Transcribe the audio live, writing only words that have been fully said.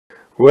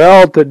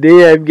Well,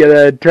 today I'm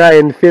gonna try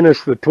and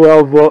finish the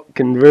 12 volt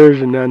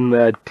conversion on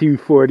the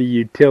 240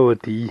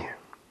 utility.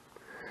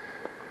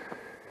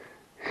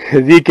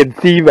 As you can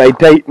see, my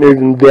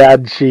tightener's in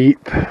bad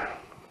shape.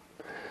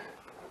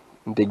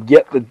 To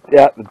get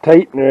at the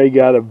tightener, I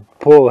gotta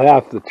pull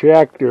half the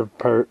tractor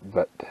apart,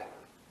 but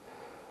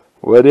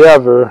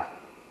whatever.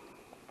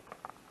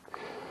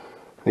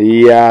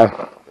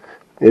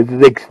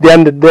 It's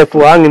extended this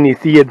long, and you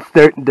see it's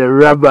starting to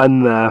rub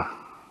on the.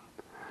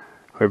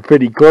 We're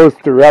pretty close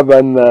to rub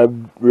on the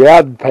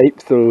rod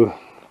pipe, so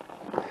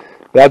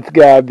that's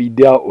gotta be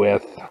dealt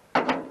with.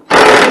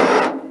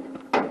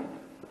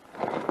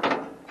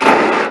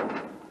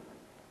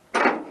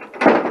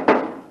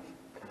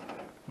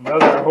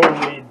 Another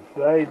homemade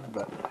side,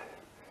 but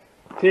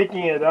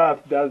taking it off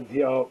does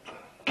help.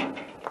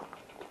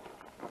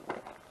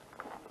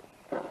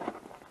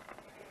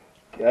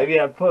 I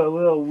gotta put a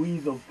little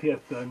weasel piss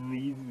on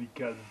these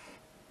because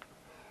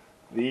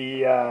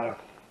they're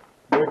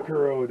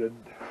corroded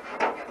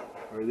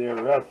or they're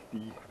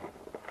rusty.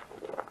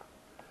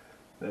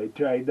 I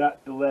tried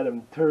not to let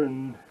them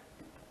turn.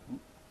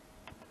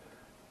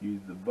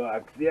 Use the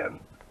box. Yeah,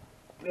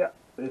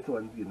 this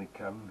one's gonna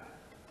come.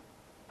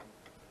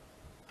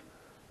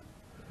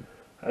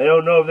 I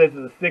don't know if this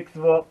is a 6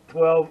 volt,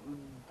 12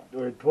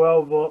 or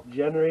 12 volt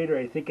generator.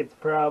 I think it's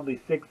probably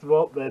 6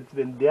 volt, but it's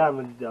been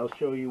damaged. I'll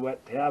show you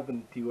what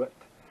happened to it.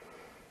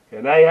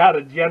 And I had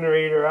a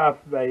generator off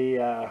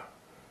my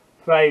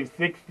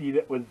 560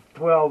 that was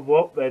 12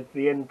 volt. That's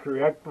the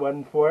incorrect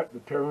one for it. The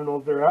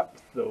terminals are up,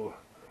 so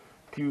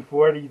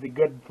 240 is a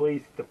good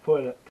place to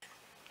put it.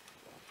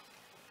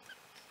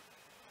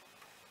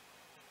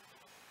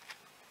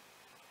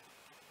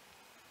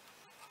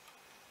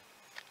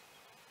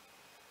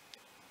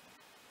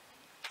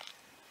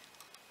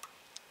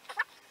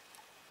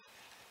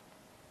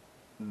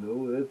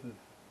 No, this is.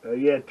 I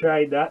gotta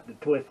try not to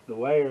twist the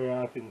wire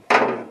off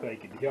inside if I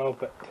can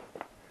help it.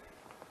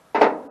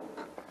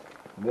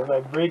 And then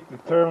I break the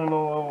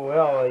terminal, oh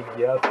well, I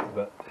guess,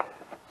 but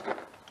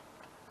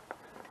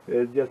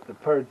it's just a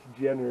parts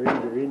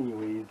generator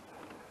anyways.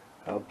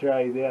 I'll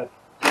try this.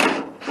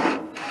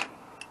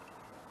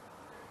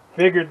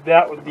 Figured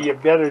that would be a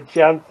better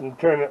chance than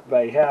turn it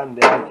by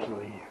hand,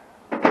 actually.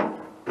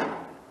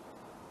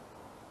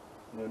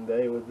 And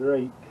I was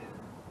right.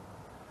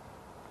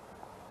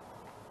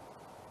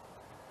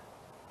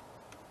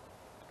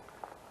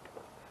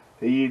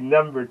 They use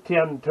number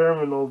 10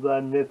 terminals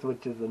on this,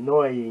 which is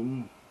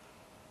annoying.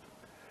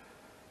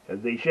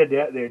 As they should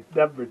have, they're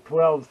number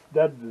 12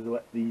 studs is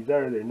what these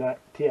are, they're not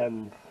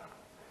 10s.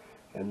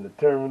 And the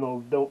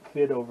terminals don't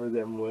fit over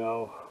them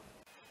well.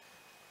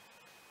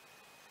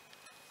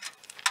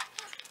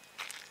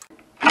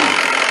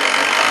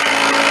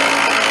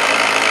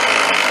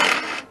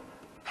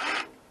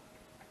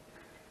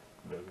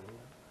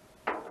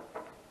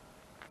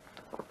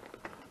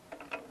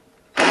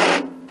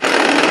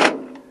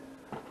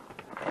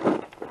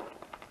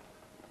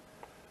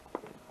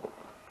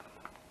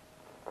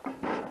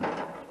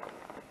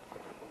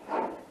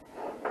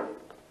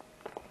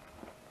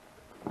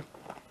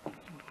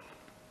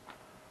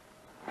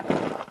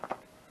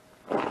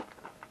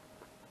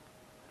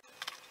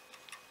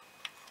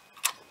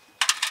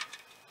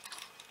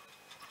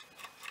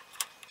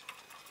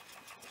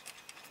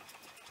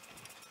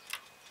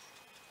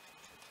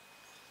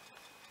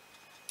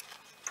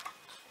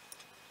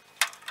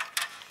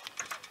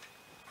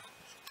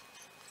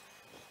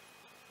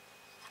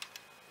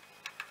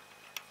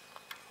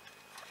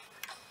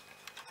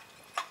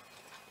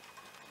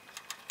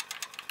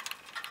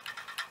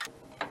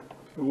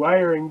 The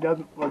wiring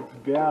doesn't look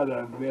bad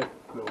on this,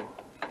 so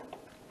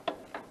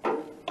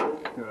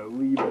I'll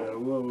leave it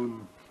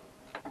alone.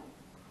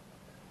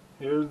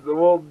 Here's the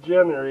old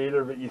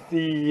generator, but you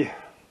see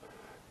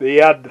they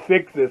had to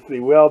fix this. They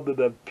welded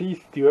a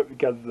piece to it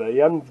because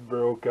the ends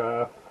broke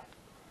off.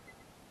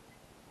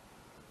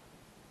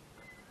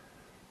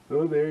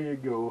 So there you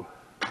go.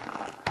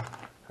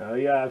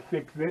 I gotta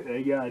fix it.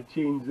 I gotta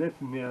change this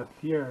mess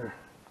here.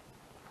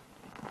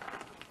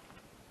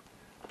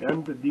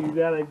 And to do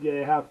that, I'm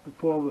gonna have to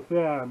pull the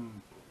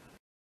fan.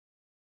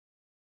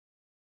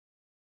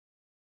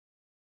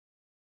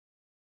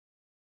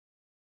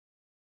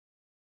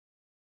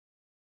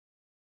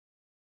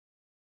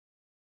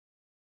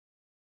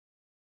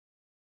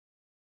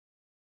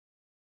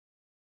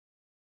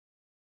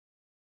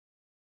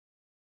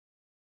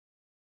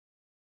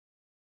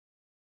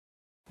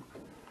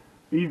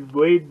 These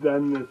blades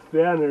on this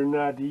fan are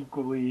not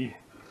equally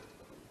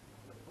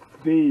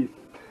spaced.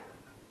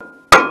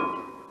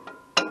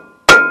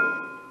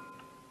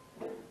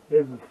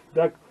 This is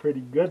stuck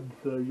pretty good,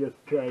 so I'm just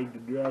trying to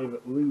drive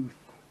it loose.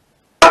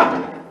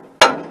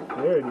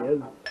 There it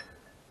is.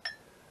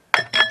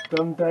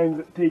 Sometimes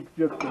it takes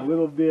just a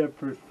little bit of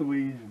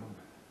persuasion.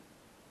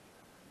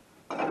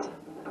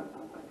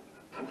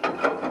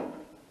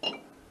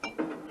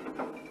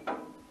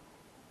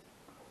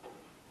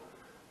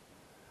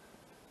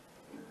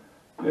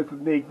 This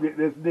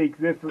makes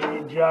this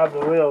job a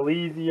little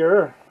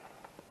easier.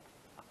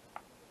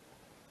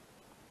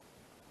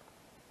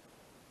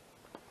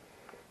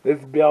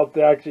 This belt's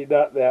actually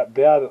not that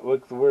bad. It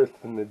looks worse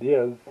than it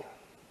is.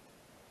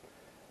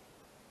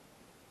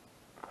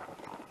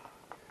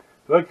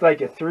 Looks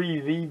like a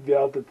 3V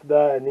belt. It's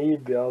not an A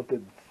belt.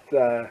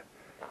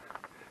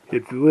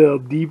 It's a little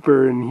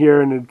deeper in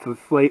here, and it's a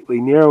slightly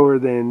narrower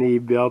than an A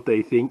belt,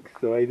 I think.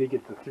 So I think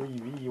it's a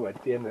 3V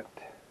what's in it.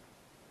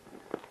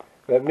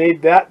 That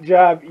made that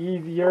job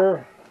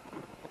easier.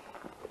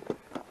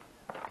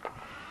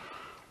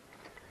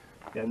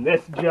 And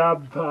this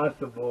job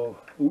possible.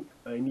 Oop,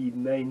 I need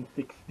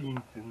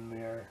 9/16 in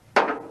there.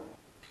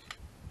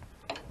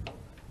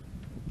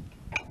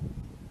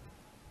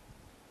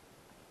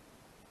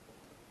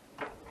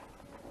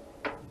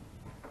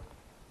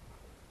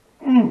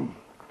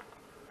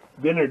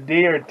 Been a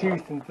day or two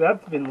since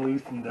that's been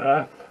loosened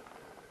off.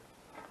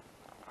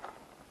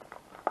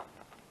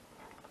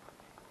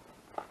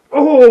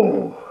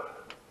 Oh!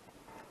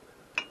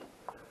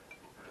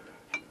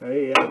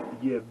 I have to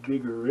get a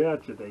bigger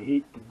ratchet. I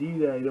hate to do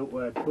that. I don't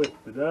want to twist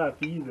it off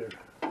either.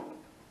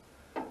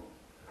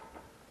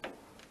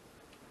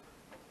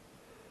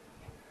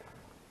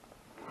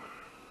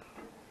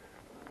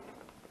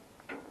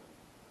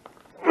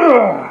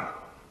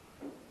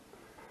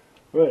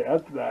 Wait,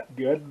 that's not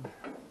good.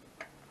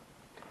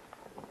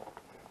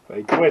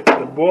 If I twist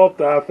the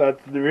bolt off,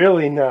 that's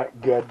really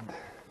not good.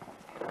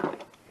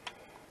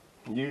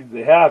 Use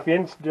the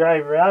 1/2"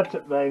 drive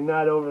ratchet, but I'm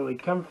not overly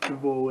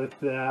comfortable with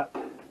that.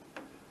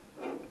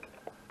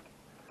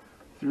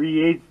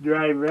 3/8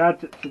 drive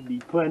ratchet should be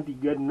plenty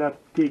good enough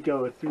to take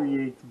out a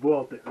 3/8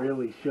 bolt. It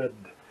really should.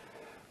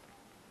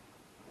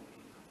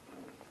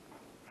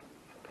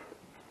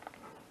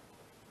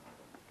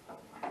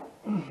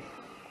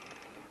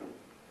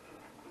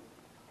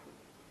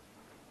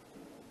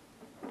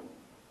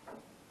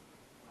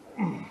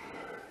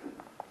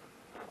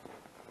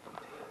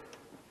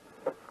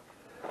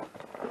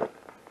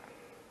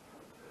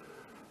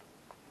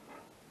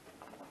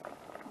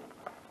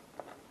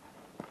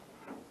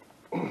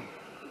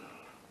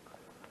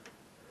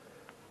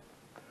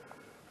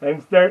 I'm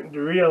starting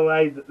to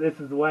realize that this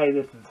is why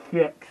this is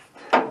fixed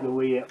the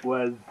way it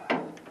was.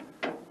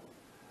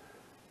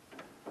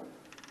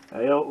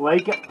 I don't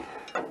like it,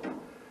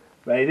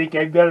 but I think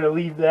I'd better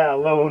leave that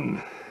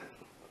alone.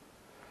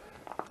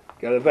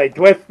 Because if I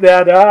twist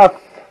that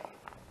off,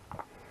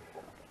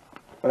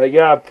 I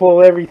gotta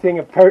pull everything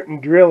apart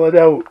and drill it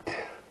out.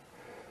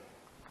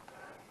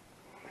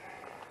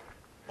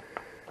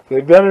 So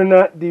I better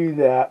not do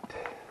that.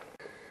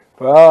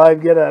 Well,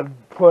 I've got to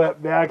put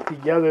it back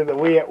together the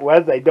way it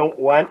was. I don't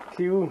want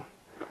to.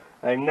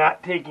 I'm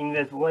not taking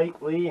this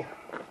lightly.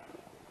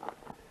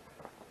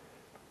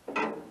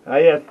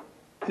 I just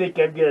think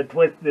I'm going to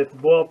twist this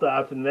bolt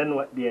off, and then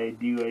what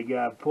do? I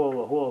got to pull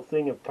the whole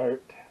thing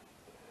apart.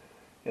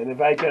 And if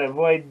I could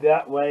avoid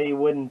that way,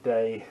 wouldn't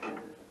I?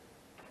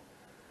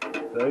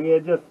 So I'm going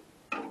to just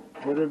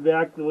put it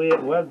back the way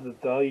it was.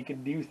 That's all you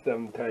can do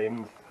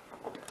sometimes.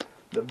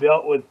 The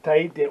belt was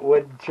tight, it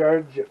would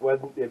charge,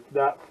 it's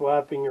not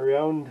flopping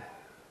around.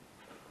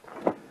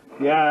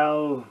 Yeah,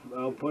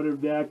 I'll put her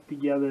back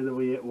together the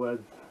way it was.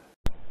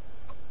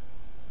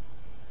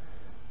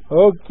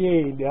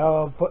 Okay, now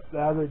I'll put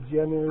the other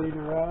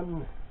generator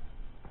on.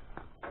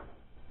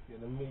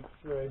 Gonna make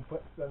sure I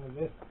put some of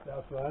this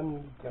stuff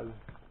on because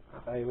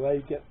I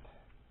like it.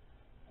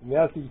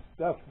 Messy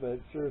stuff, but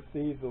it sure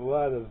saves a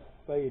lot of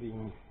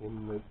fighting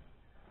when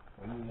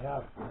you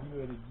have to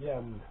do it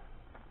again.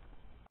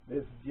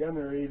 This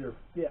generator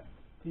fits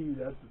too.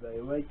 That's what I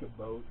like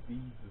about these.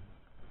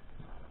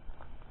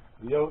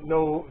 You don't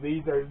know,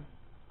 these are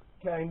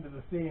kind of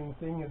the same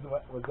thing as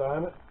what was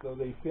on it, so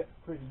they fit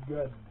pretty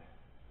good.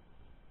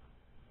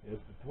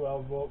 It's a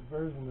 12-volt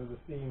version of the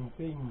same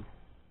thing.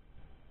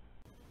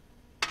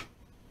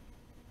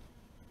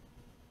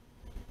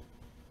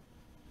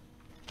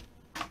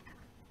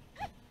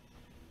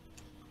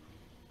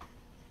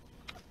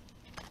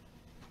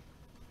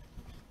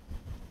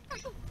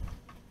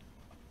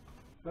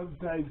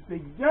 Sometimes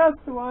they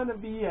just want to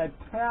be a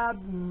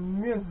tad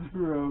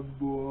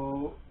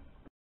miserable.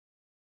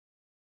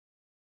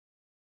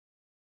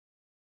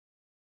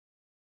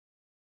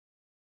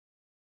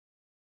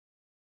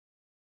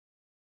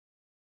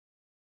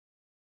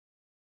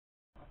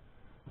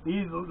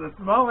 The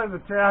smaller the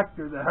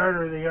tractor, the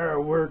harder they are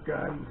to work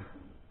on.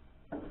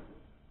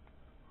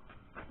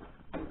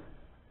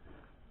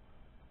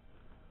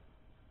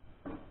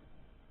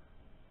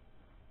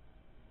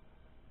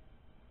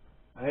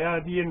 I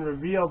haven't even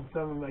revealed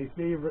some of my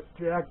favorite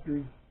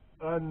tractors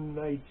on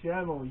my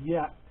channel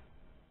yet,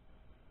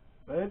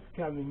 but it's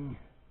coming.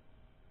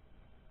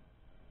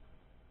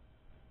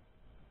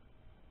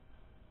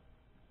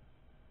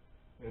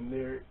 And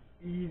they're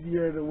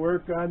easier to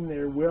work on,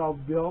 they're well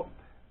built.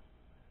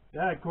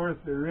 Yeah, of course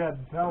they're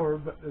red power,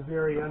 but they're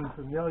very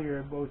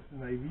unfamiliar to most of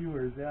my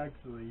viewers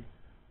actually.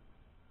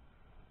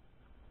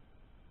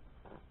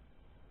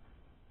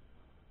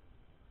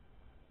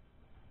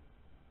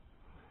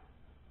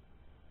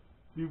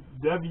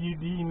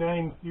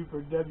 WD9,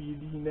 Super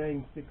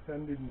WD9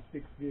 600 and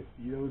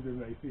 650, those are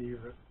my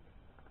favorite.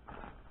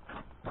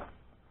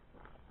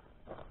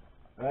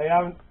 I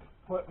haven't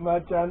put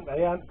much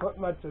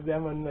of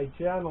them on my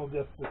channel,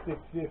 just the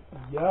 650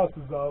 gas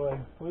is all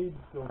I've played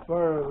so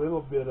far, a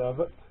little bit of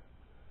it.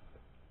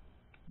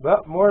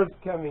 But more's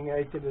coming,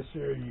 I can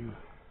assure you.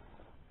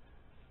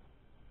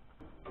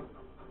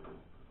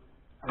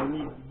 I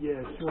need to get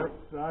a short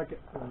socket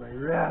for my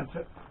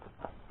ratchet.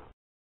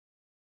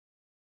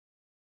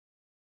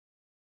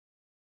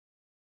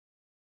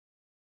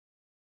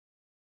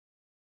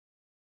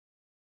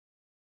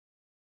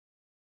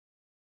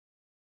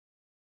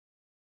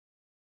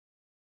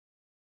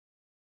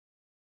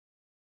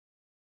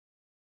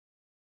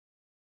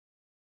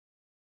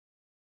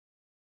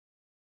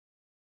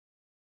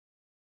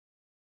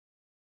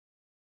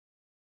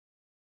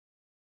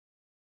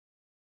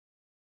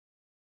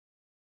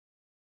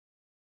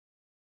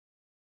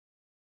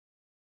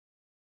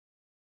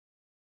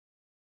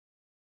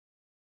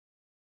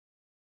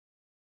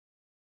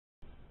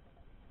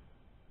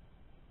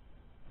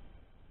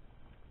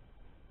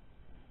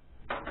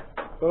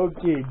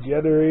 Okay,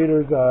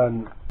 generator's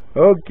on.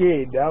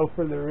 Okay, now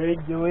for the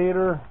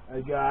regulator, I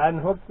got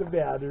unhooked the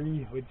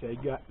battery, which I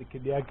got the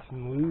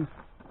connection loose.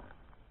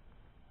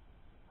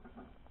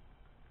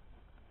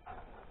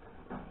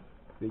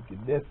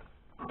 Thinking this.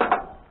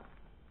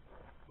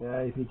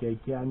 I think I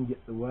can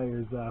get the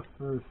wires off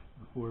first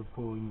before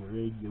pulling the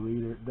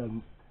regulator.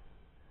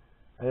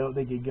 I don't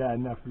think I got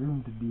enough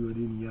room to do it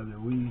any other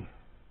way.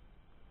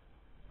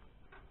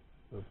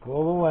 So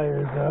pull the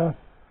wires off.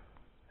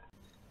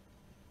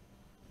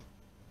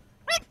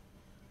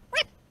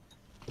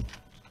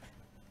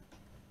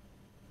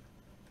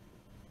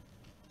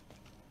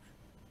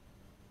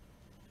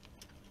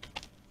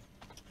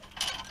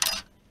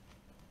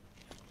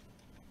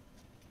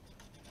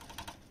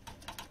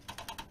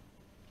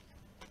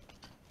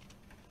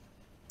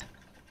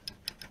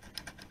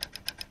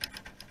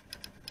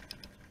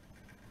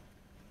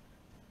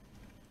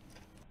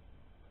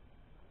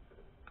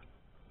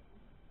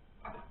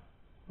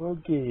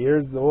 Okay,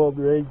 here's the old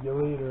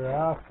regulator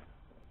off.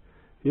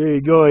 Here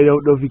you go. I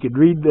don't know if you can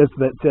read this,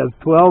 but it says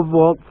 12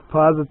 volts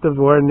positive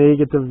or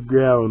negative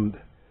ground.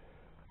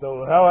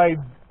 So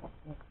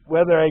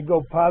whether I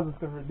go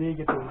positive or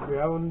negative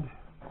ground,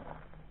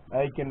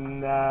 I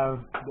can,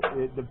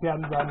 it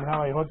depends on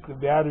how I hook the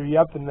battery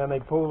up, and then I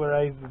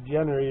polarize the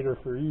generator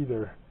for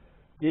either.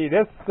 Okay,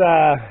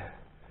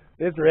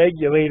 this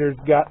regulator's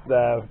got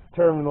the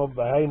terminal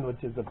behind,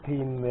 which is a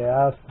pain in the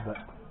ass, but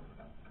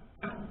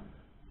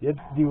it's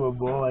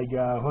doable. I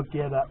gotta hook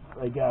it up.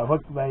 I gotta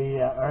hook my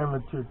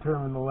armature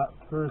terminal up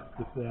first,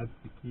 if that's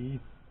the case.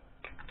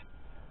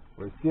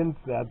 Or since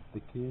that's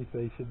the case,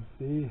 I should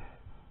say.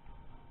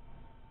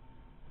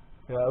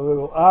 Got a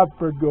little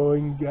opera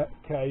going, got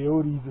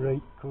coyotes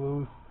right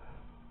close.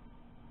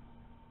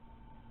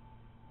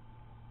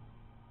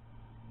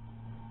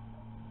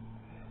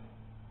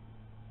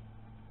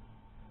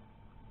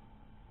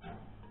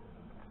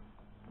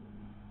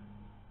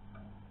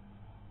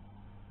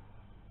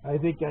 I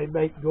think I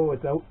might go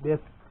without this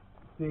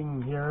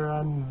thing here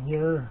on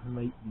here.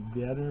 Might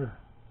be better.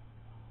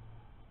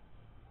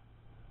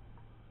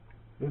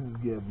 This is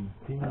gonna be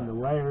pain. The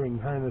wiring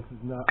harness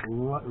is not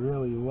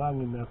really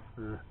long enough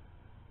for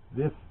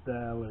this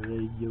style of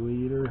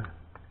regulator.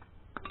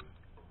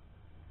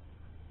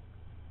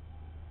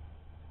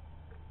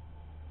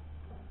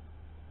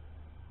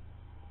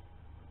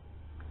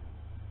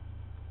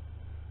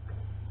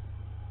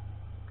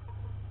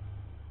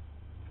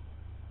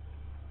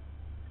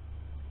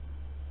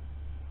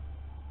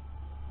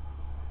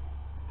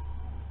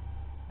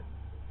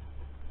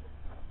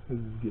 This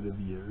is gonna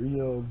be a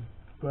real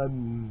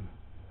fun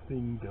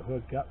thing to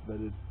hook up, but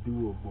it's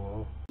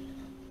doable.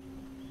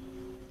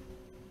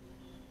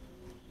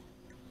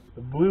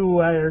 The blue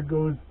wire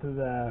goes to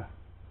the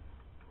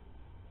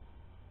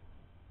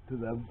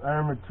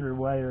armature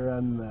wire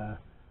on the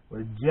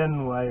where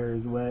gen wire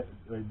is where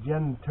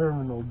gen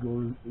terminal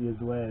goes is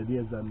where it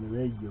is on the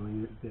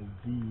regulator. It says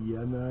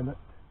GN on it.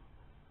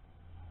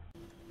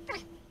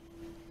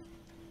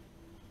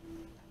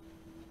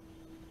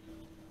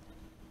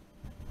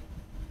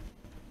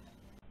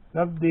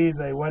 Some days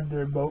I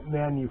wonder about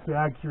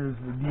manufacturers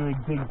for doing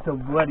things so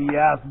bloody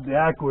ass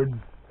backwards.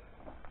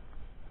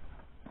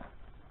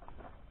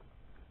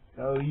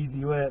 How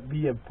easy would it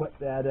be to put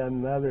that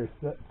on the other,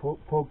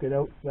 poke it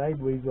out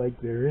sideways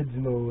like the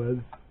original was.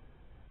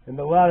 And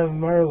a lot of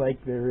them are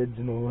like the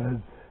original was.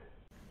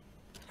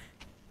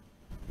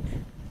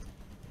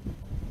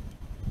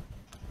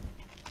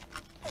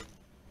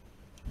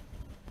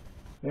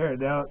 There,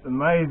 now the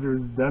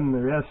miser's done, the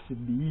rest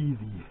should be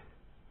easy.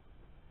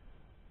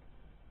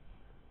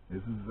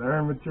 This is the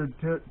armature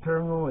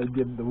terminal. I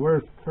did the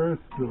worst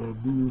first, so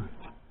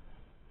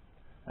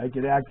I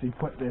could actually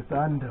put this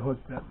on to hook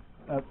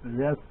up the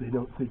rest. I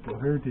don't think it'll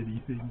hurt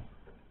anything.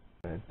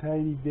 A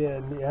tiny bit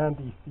of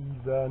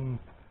anti-seize on.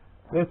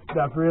 This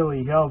stuff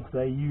really helps.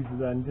 I use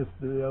it on just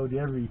about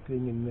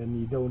everything, and then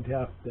you don't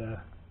have to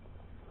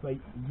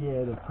fight to get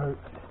it apart.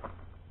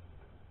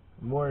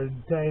 The more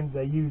times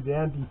I use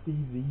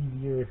anti-seize, the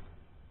easier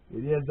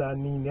it is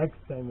on me next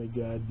time I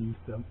gotta do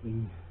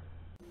something.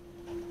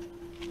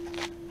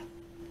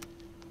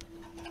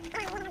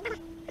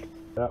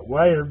 That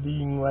wire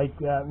being like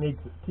that makes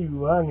it too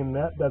long, and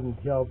that doesn't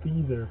help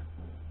either.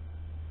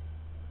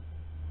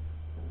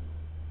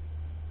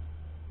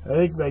 I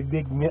think my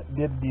big mitt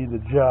did do the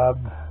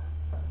job.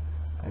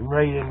 I'm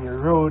right in your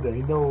road, I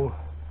know.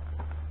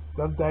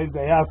 Sometimes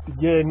I have to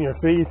get in your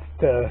face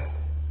to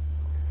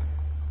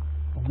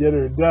get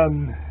her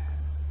done.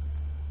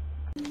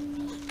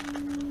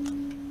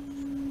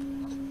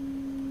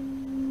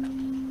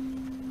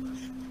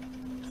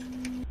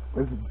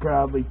 This would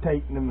probably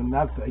tighten them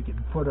enough so I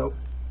could put out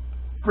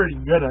pretty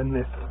good on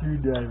this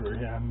screwdriver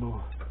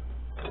handle.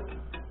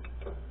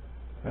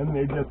 And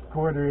they're just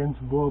 1/4 inch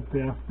bolts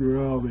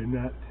after all, they're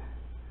not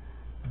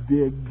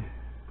big.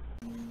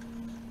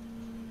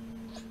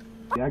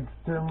 The X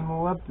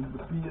terminal up is the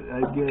feed.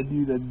 I gotta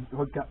do the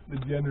hook up the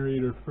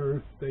generator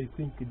first, I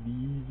think it'd be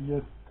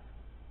easiest.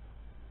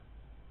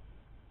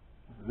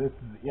 This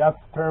is the F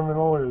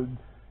terminal,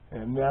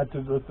 and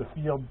matches with the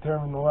field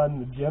terminal on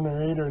the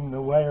generator, and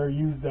the wire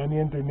used on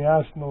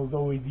international is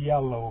always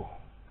yellow.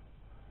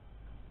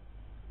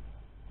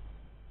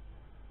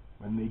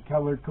 When they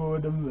color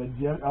code them, the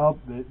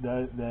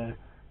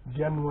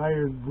gen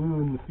wire is blue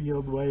and the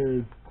field wire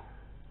is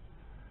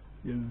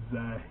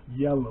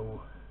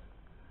yellow.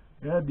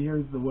 And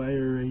here's the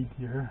wire right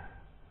here.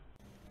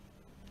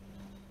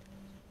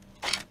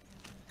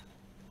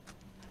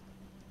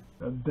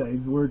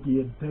 Sometimes working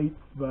in tight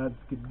spots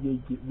could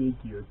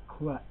make you a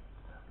klutz.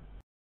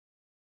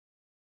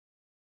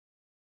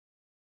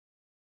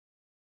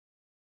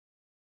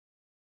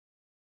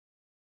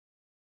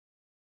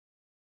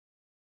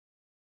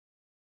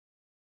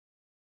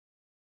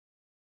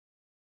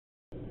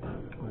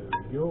 There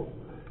we go.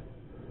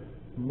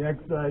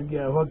 Next I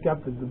gotta hook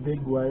up is the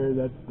big wire.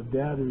 That's the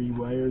battery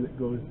wire that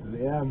goes to the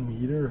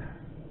ammeter.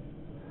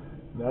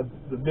 That's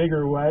the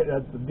bigger wire.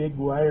 That's the big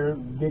wire,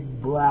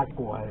 big black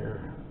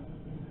wire.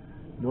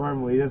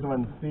 Normally this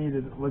one's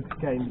faded. It looks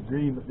kind of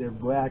green, but they're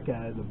black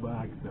out of the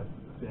box. That's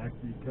what the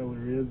factory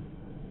color is.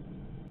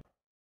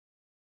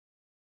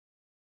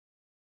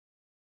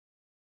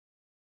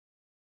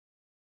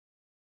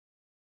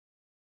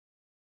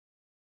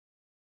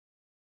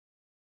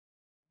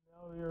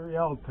 Now your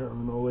L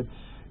terminal, which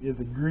is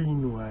a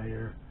green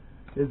wire.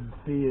 This is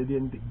faded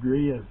into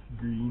grayish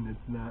green.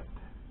 It's not,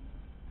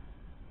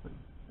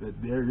 but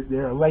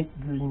they're a light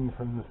green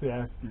from the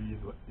factory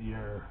is what they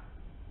are.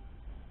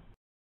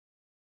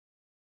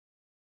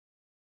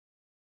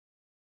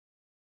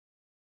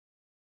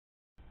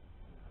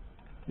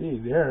 Okay,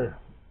 there.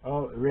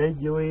 All the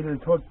regulators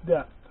hooked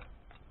up.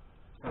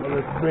 Now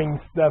let's bring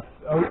stuff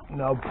out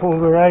and I'll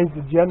polarize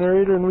the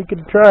generator and we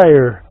can try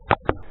her.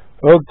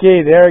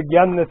 Okay, there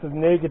again, this is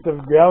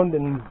negative ground,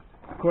 and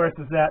of course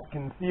with that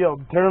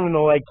concealed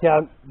terminal I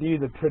can't do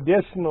the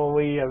traditional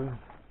way of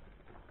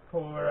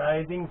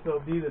polarizing, so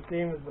I'll do the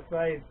same as the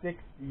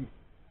 560.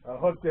 I'll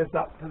hook this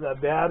up to the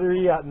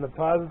battery on the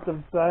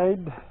positive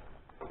side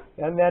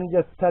and then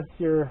just touch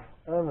your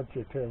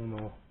armature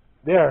terminal.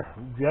 There,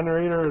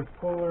 generator is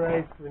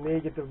polarized for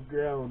negative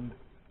ground.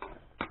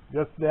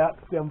 Just that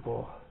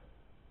simple.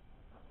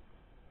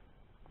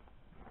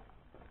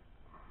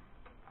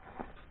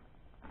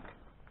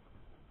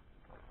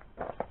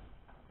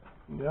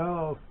 Now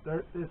I'll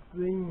start this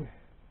thing.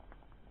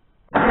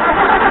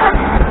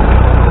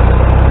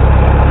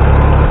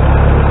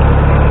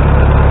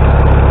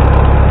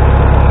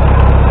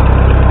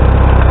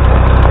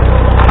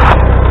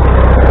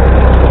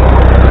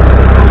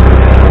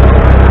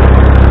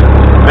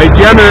 My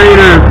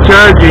generator is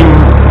charging.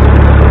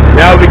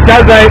 Now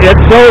because it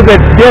shows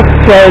it's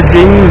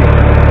discharging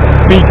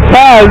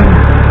because,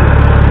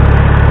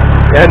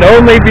 and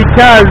only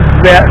because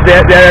that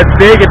it's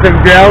negative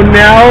ground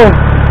now,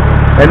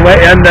 and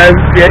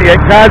it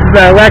causes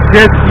the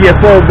electricity to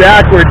flow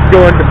backwards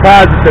going to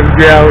positive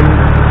ground.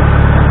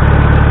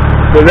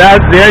 So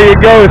there you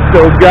go.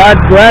 So God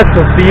bless.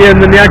 I'll see you in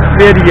the next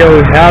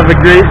video. Have a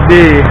great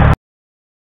day.